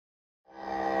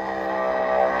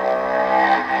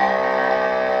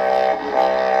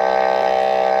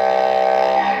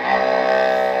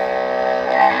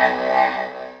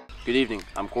evening,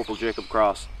 I'm Corporal Jacob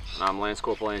Cross. And I'm Lance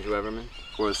Corporal Andrew Everman.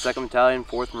 We're the 2nd Battalion,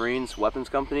 4th Marines Weapons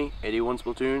Company, 81st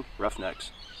Platoon, Roughnecks.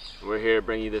 And we're here to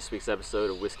bring you this week's episode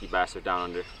of Whiskey Bastard Down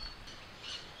Under.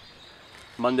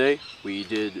 Monday, we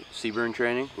did CBRN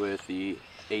training with the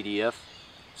ADF.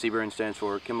 CBRN stands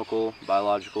for Chemical,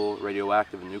 Biological,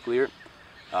 Radioactive, and Nuclear.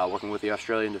 Working with the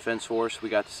Australian Defence Force, we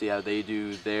got to see how they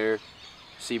do their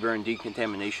CBRN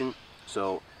decontamination.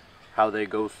 So, how they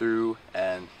go through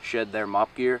and shed their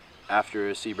mop gear after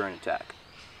a CBRN attack.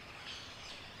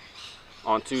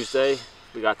 On Tuesday,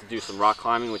 we got to do some rock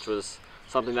climbing, which was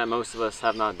something that most of us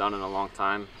have not done in a long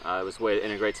time. It was a way to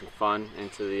integrate some fun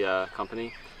into the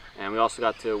company. And we also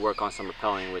got to work on some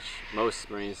rappelling, which most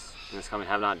Marines in this company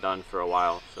have not done for a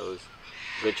while. So it was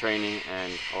good training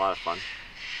and a lot of fun.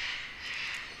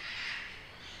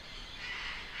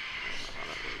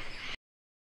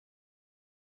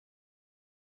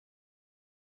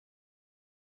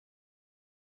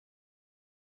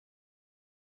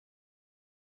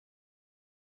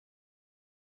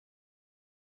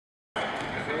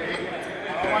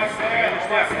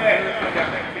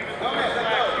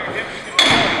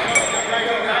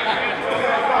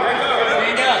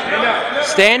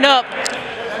 Stand up.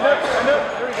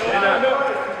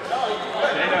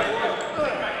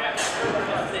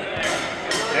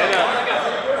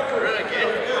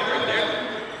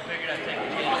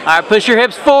 All right, push your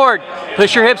hips forward.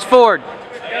 Push your hips forward.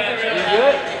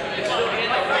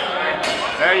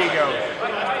 There you go.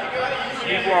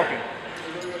 Keep walking.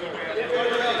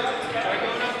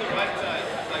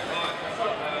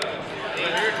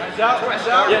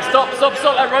 Yeah, stop.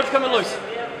 That rope's coming loose.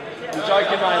 I'm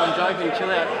joking, mate. I'm joking. Chill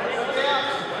out.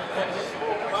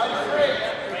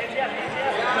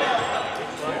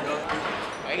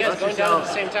 Are you guys going down at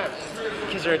the same time?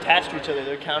 Because they're attached to each other.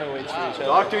 They're counterweights to each other.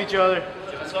 Talk to each other.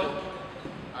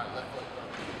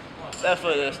 Left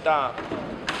foot, there, stop.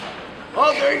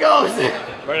 Oh, there he goes.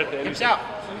 Right at the end. Hips out.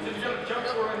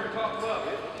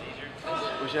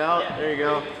 Push out. There you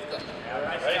go.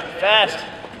 Fast.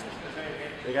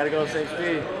 They gotta go the same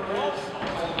speed.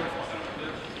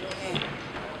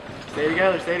 Stay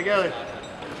together, stay together.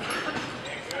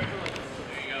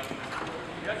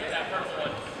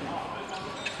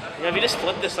 Yeah, if you just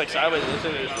flip this like sideways, it looks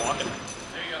like you're just walking.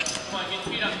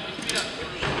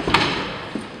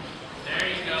 There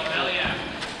you go, hell yeah.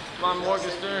 Come on,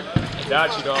 Morgenstern.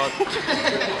 Got you, dog.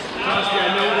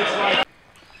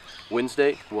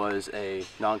 Wednesday was a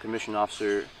non-commissioned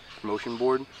officer promotion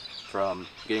board, from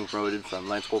getting promoted from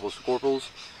Lance Corporals to Corporals,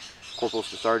 Corporals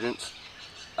to Sergeants.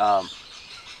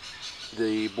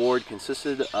 The board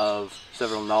consisted of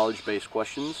several knowledge-based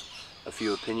questions, a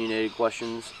few opinionated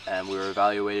questions, and we were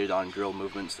evaluated on drill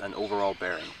movements and overall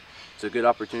bearing. It's a good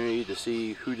opportunity to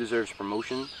see who deserves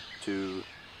promotion to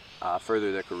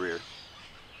further their career.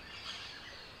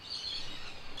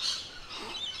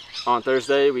 On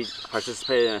Thursday, we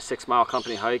participated in a 6-mile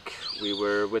company hike. We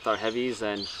were with our heavies,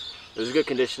 and it was good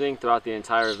conditioning throughout the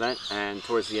entire event, and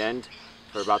towards the end,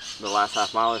 for about the last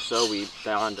half mile or so, we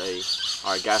found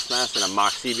our gas mask in a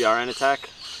mock CBRN attack,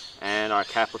 and our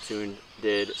CAP platoon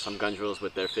did some gun drills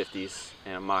with their 50s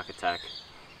in a mock attack.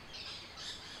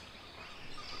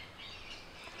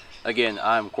 Again,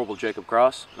 I'm Corporal Jacob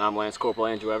Cross. And I'm Lance Corporal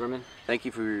Andrew Everman. Thank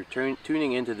you for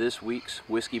tuning into this week's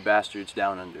Whiskey Bastards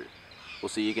Down Under. We'll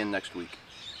see you again next week.